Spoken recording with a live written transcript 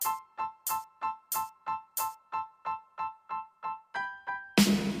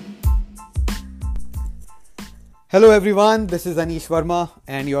Hello everyone, this is Anish Verma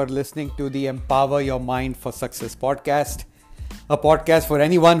and you're listening to the Empower Your Mind for Success podcast, a podcast for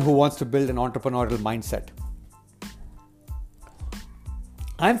anyone who wants to build an entrepreneurial mindset.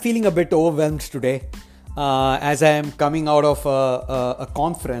 I'm feeling a bit overwhelmed today as I am coming out of a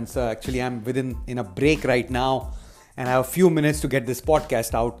conference. Actually, I'm in a break right now and I have a few minutes to get this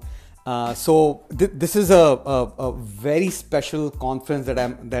podcast out. This is a very special conference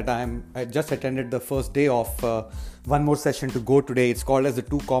I just attended the first day of one more session to go today. It's called as the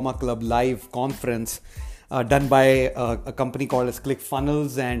 2 Comma Club Live Conference, done by a company called as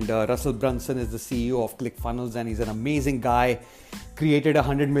ClickFunnels, and Russell Brunson is the CEO of ClickFunnels, and he's an amazing guy. Created a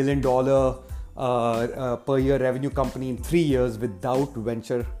 $100 million per year revenue company in 3 years without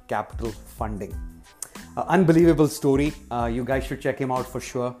venture capital funding. Unbelievable story. You guys should check him out for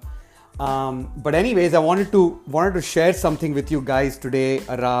sure. But anyways, I wanted to share something with you guys today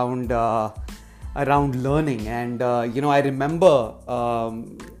around learning. And I remember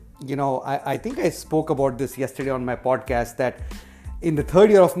I think I spoke about this yesterday on my podcast, that in the third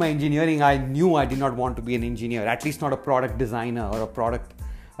year of my engineering, I knew I did not want to be an engineer, at least not a product designer or a product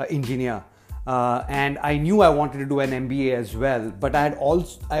engineer. And I knew I wanted to do an MBA as well, but I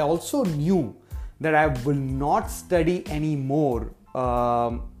also knew that I will not study anymore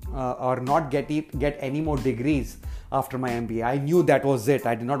or not get any more degrees after my MBA. I knew that was it.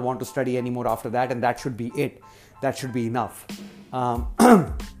 I did not want to study anymore after that, and that should be it. That should be enough. And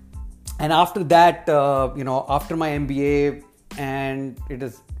after that, after my MBA, and it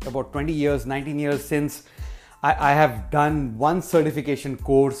is about 19 years since I have done one certification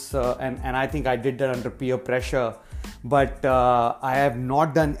course, and I think I did that under peer pressure. But I have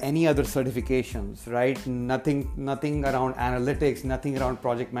not done any other certifications, right? Nothing around analytics, nothing around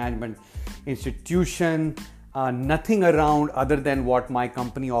project management institution, nothing around other than what my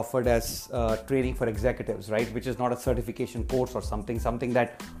company offered as training for executives, right? Which is not a certification course or something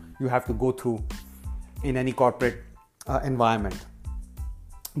that you have to go through in any corporate environment.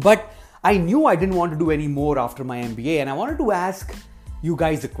 But I knew I didn't want to do any more after my MBA, and I wanted to ask you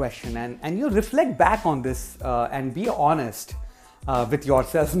guys a question, and you reflect back on this and be honest with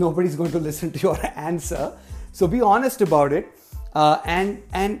yourself. Nobody's going to listen to your answer, so be honest about it,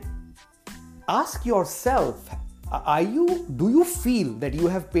 and ask yourself: do you feel that you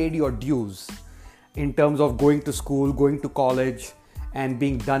have paid your dues in terms of going to school, going to college, and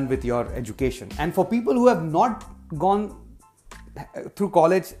being done with your education? And for people who have not gone through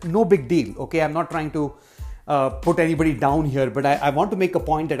college, no big deal. Okay, I'm not trying to put anybody down here, but I want to make a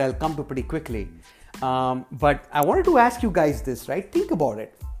point that I'll come to pretty quickly. But I wanted to ask you guys this, right? Think about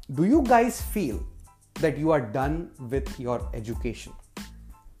it. Do you guys feel that you are done with your education?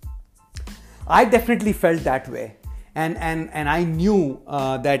 I definitely felt that way. And I knew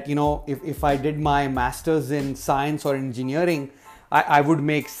that, if I did my master's in science or engineering, I would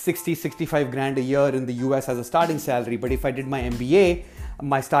make 65 grand a year in the US as a starting salary. But if I did my MBA,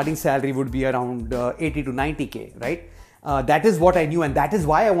 my starting salary would be around 80 to 90K, right? That is what I knew, and that is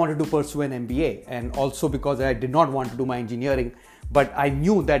why I wanted to pursue an MBA, and also because I did not want to do my engineering. But I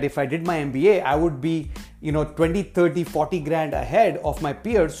knew that if I did my MBA, I would be 20, 30, 40 grand ahead of my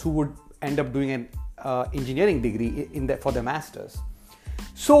peers who would end up doing an engineering degree for their masters.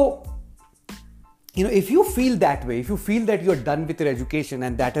 So, if you feel that way, if you feel that you're done with your education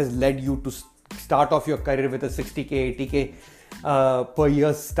and that has led you to start off your career with a 60K, 80K per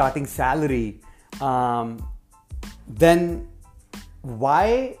year starting salary, then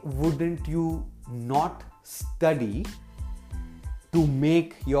why wouldn't you not study to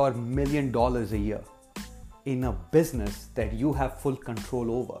make your $1 million a year in a business that you have full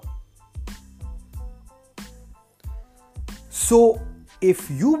control over? So if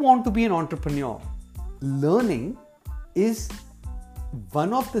you want to be an entrepreneur, learning is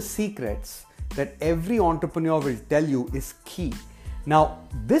one of the secrets that every entrepreneur will tell you is key. Now,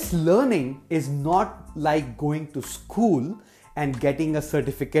 this learning is not like going to school and getting a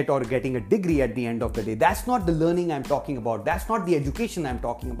certificate or getting a degree at the end of the day. That's not the learning I'm talking about. That's not the education I'm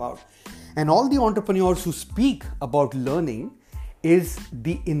talking about. And all the entrepreneurs who speak about learning is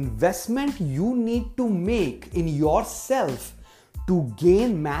the investment you need to make in yourself to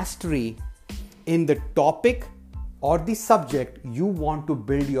gain mastery in the topic or the subject you want to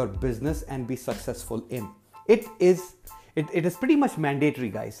build your business and be successful in. It is pretty much mandatory,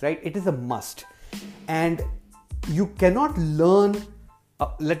 guys, right? It is a must. And you cannot learn,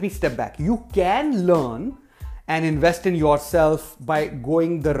 let me step back. You can learn and invest in yourself by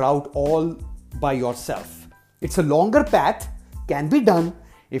going the route all by yourself. It's a longer path, can be done.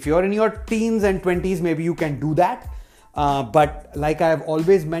 If you're in your teens and 20s, maybe you can do that. But like I've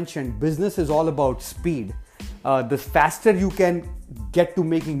always mentioned, business is all about speed. The faster you can get to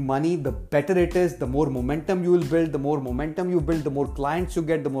making money, the better it is. The more momentum you will build, the more momentum you build, the more clients you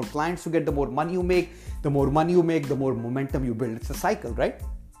get, the more clients you get, the more money you make, the more money you make, the more momentum you build. It's a cycle, right?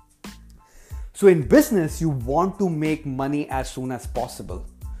 So in business, you want to make money as soon as possible.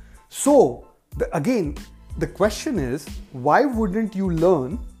 So again, the question is, why wouldn't you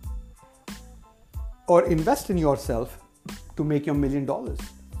learn or invest in yourself to make your $1 million?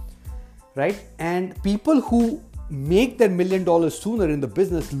 Right? And people who make their $1 million sooner in the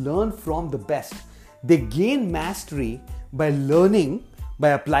business learn from the best. They gain mastery by learning, by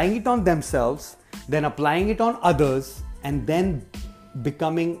applying it on themselves, then applying it on others, and then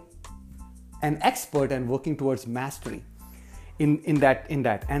becoming an expert and working towards mastery in that.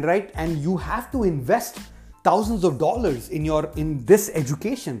 And you have to invest thousands of dollars in this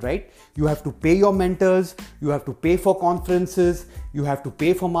education, right? You have to pay your mentors, you have to pay for conferences, you have to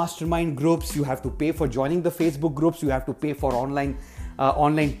pay for mastermind groups, you have to pay for joining the Facebook groups, you have to pay for online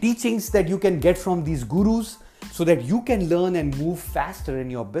teachings that you can get from these gurus so that you can learn and move faster in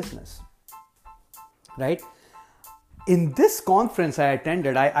your business, right? In this conference I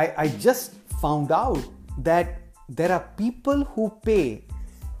attended, I just found out that there are people who pay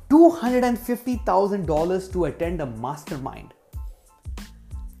 $250,000 to attend a mastermind.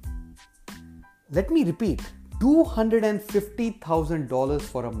 Let me repeat, $250,000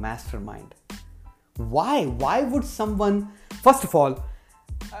 for a mastermind. Why? Why would someone, first of all,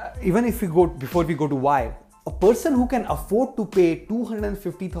 before we go to why, a person who can afford to pay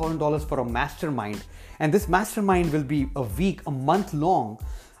 $250,000 for a mastermind, and this mastermind will be a week, a month long,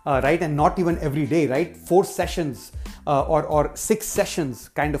 right? And not even every day, right? 4 sessions or 6 sessions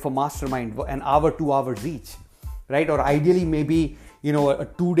kind of a mastermind, an hour, 2 hours each, right? Or ideally maybe, a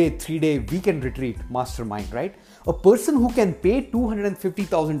 2-day, 3-day weekend retreat mastermind, right? A person who can pay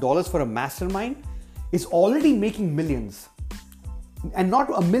 $250,000 for a mastermind is already making millions. And not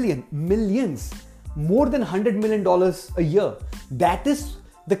a million, millions. More than $100 million a year. That is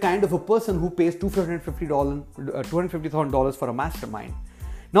the kind of a person who pays $250,000 for a mastermind.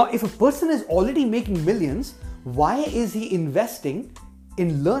 Now, if a person is already making millions, why is he investing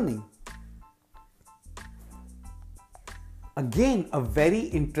in learning? Again, a very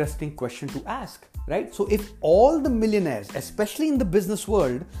interesting question to ask, right? So if all the millionaires, especially in the business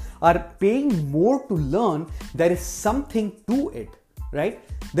world, are paying more to learn, there is something to it, right?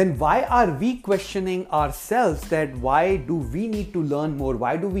 Then why are we questioning ourselves that why do we need to learn more?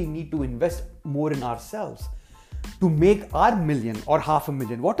 Why do we need to invest more in ourselves to make our $1 million or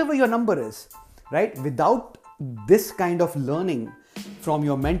 $500,000, whatever your number is, right? Without this kind of learning from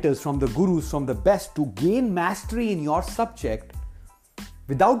your mentors, from the gurus, from the best to gain mastery in your subject,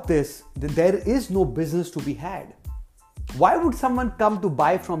 without this, then there is no business to be had. Why would someone come to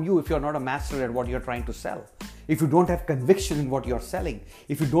buy from you if you're not a master at what you're trying to sell? If you don't have conviction in what you're selling,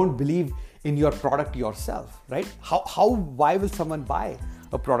 if you don't believe in your product yourself, right? Why will someone buy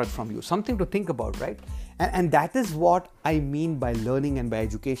a product from you? Something to think about, right? And that is what I mean by learning and by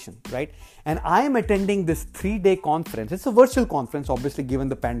education, right? And I am attending this 3-day conference. It's a virtual conference, obviously, given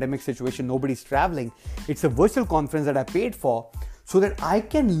the pandemic situation, nobody's traveling. It's a virtual conference that I paid for so that I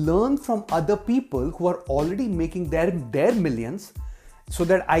can learn from other people who are already making their millions, so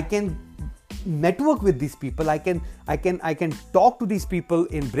that I can network with these people. I can talk to these people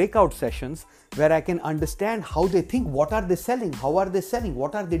in breakout sessions where I can understand how they think, what are they selling, how are they selling,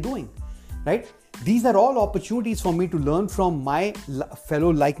 what are they doing, right? These are all opportunities for me to learn from my fellow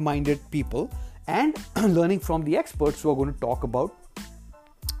like-minded people and learning from the experts who are going to talk about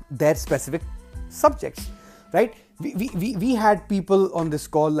their specific subjects, right? We had people on this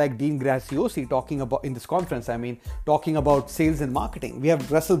call like Dean Graziosi talking about, in this conference, talking about sales and marketing. We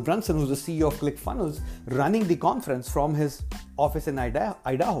have Russell Brunson, who's the CEO of ClickFunnels, running the conference from his office in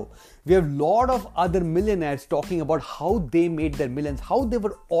Idaho. We have a lot of other millionaires talking about how they made their millions, how they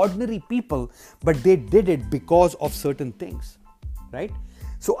were ordinary people, but they did it because of certain things, right?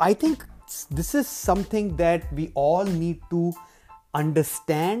 So I think this is something that we all need to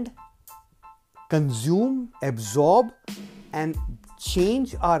understand, consume, absorb, and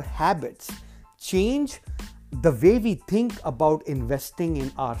change our habits, change the way we think about investing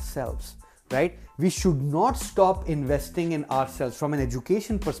in ourselves, right? We should not stop investing in ourselves from an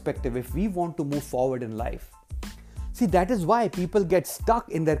education perspective if we want to move forward in life. See, that is why people get stuck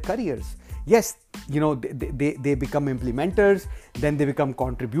in their careers. Yes, they become implementers, then they become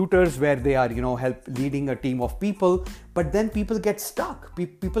contributors where they are, leading a team of people, but then people get stuck.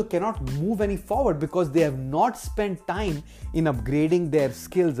 People cannot move any forward because they have not spent time in upgrading their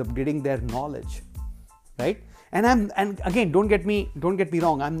skills, upgrading their knowledge, right? And again, don't get me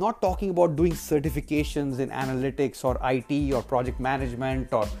wrong. I'm not talking about doing certifications in analytics or IT or project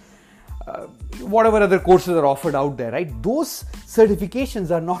management or whatever other courses are offered out there, right? Those certifications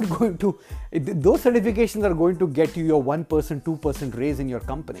are not going to, those certifications are going to get you your 1%, 2% raise in your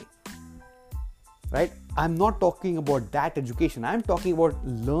company, right? I'm not talking about that education. I'm talking about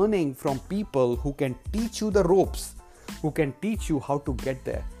learning from people who can teach you the ropes, who can teach you how to get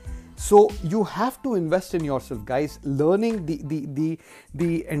there. So you have to invest in yourself, guys. Learning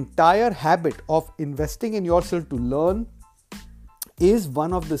the entire habit of investing in yourself to learn is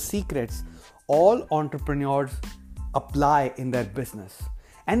one of the secrets all entrepreneurs apply in their business.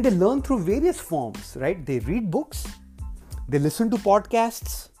 And they learn through various forms, right? They read books, they listen to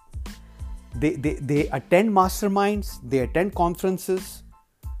podcasts, they attend masterminds, they attend conferences,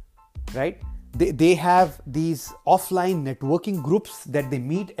 right? They have these offline networking groups that they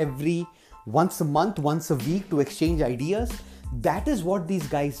meet once a month, once a week to exchange ideas. That is what these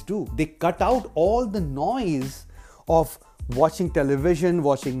guys do. They cut out all the noise of watching television,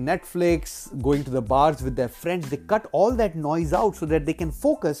 watching Netflix, going to the bars with their friends. They cut all that noise out so that they can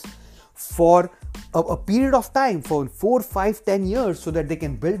focus for a period of time, for 4, 5, 10 years, so that they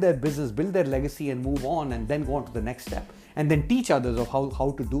can build their business, build their legacy and move on and then go on to the next step and then teach others of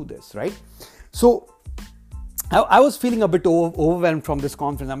how to do this, right? So I was feeling a bit overwhelmed from this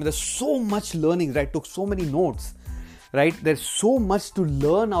conference. I mean, there's so much learning, right? Took so many notes, right? There's so much to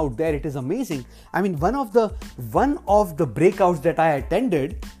learn out there. It is amazing. I mean, one of the breakouts that I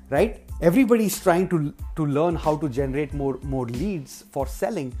attended, right? Everybody's trying to learn how to generate more leads for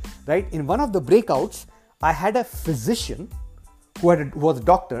selling, right? In one of the breakouts, I had a physician who was a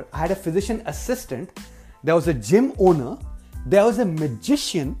doctor. I had a physician assistant. There was a gym owner. There was a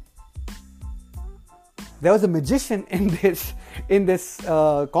magician. There was a magician in this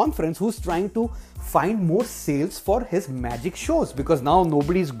conference who's trying to find more sales for his magic shows, because now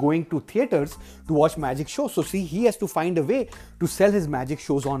nobody's going to theaters to watch magic shows. So see, he has to find a way to sell his magic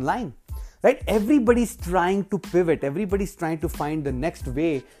shows online, right? Everybody's trying to pivot. Everybody's trying to find the next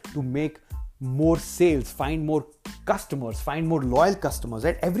way to make more sales, find more customers, find more loyal customers,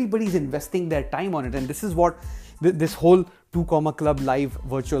 right? Everybody's investing their time on it. And this is what this whole 2 Comma Club live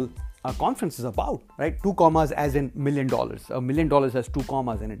virtual conference is about, right? 2 commas as in $1 million. $1 million has 2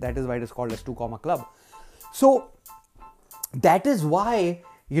 commas in it. That is why it is called as 2 Comma Club. So that is why,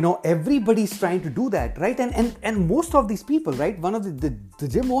 everybody's trying to do that, right? And most of these people, right? One of the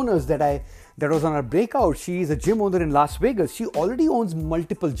gym owners that was on our breakout, she is a gym owner in Las Vegas. She already owns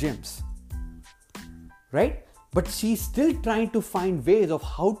multiple gyms, right? But she's still trying to find ways of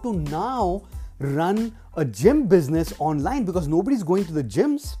how to now run a gym business online, because nobody's going to the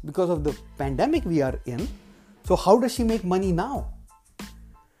gyms because of the pandemic we are in. So how does she make money now?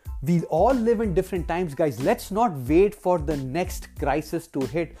 We all live in different times, guys. Let's not wait for the next crisis to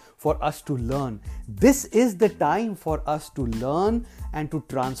hit for us to learn. This is the time for us to learn and to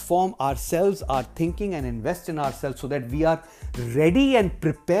transform ourselves, our thinking, and invest in ourselves so that we are ready and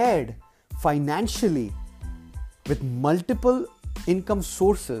prepared financially with multiple income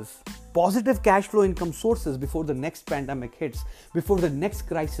sources, positive cash flow income sources before the next pandemic hits, before the next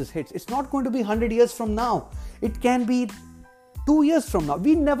crisis hits. It's not going to be 100 years from now. It can be 2 years from now.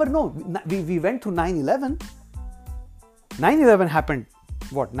 We never know. We went through 9/11. 9/11 happened,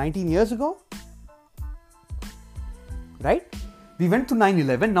 19 years ago? Right? We went through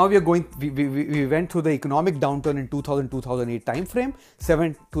 9/11. Now we went through the economic downturn in 2008 time frame,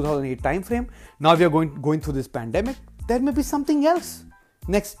 2008 time frame. Now we are going through this pandemic. There may be something else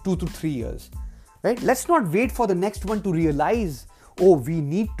next 2 to 3 years, right? Let's not wait for the next one to realize, we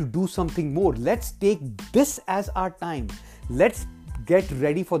need to do something more. Let's take this as our time. Let's get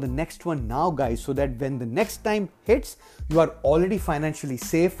ready for the next one now, guys, so that when the next time hits, you are already financially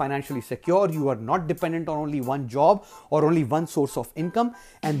safe, financially secure. You are not dependent on only one job or only one source of income.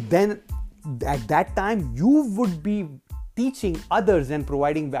 And then at that time, you would be teaching others and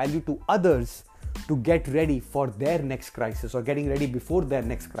providing value to others to get ready for their next crisis or getting ready before their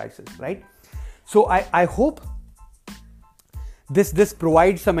next crisis, right? So I hope this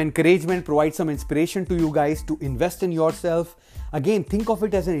provides some encouragement, provides some inspiration to you guys to invest in yourself. Again, think of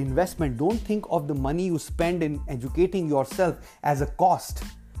it as an investment. Don't think of the money you spend in educating yourself as a cost.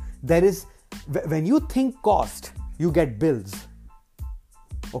 When you think cost, you get bills.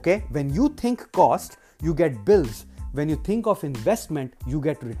 Okay? When you think cost, you get bills. When you think of investment, you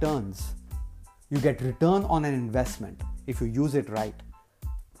get returns. You get return on an investment if you use it right.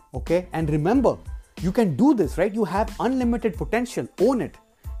 Okay? And remember, you can do this, right? You have unlimited potential. Own it.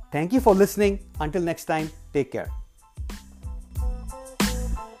 Thank you for listening. Until next time, take care.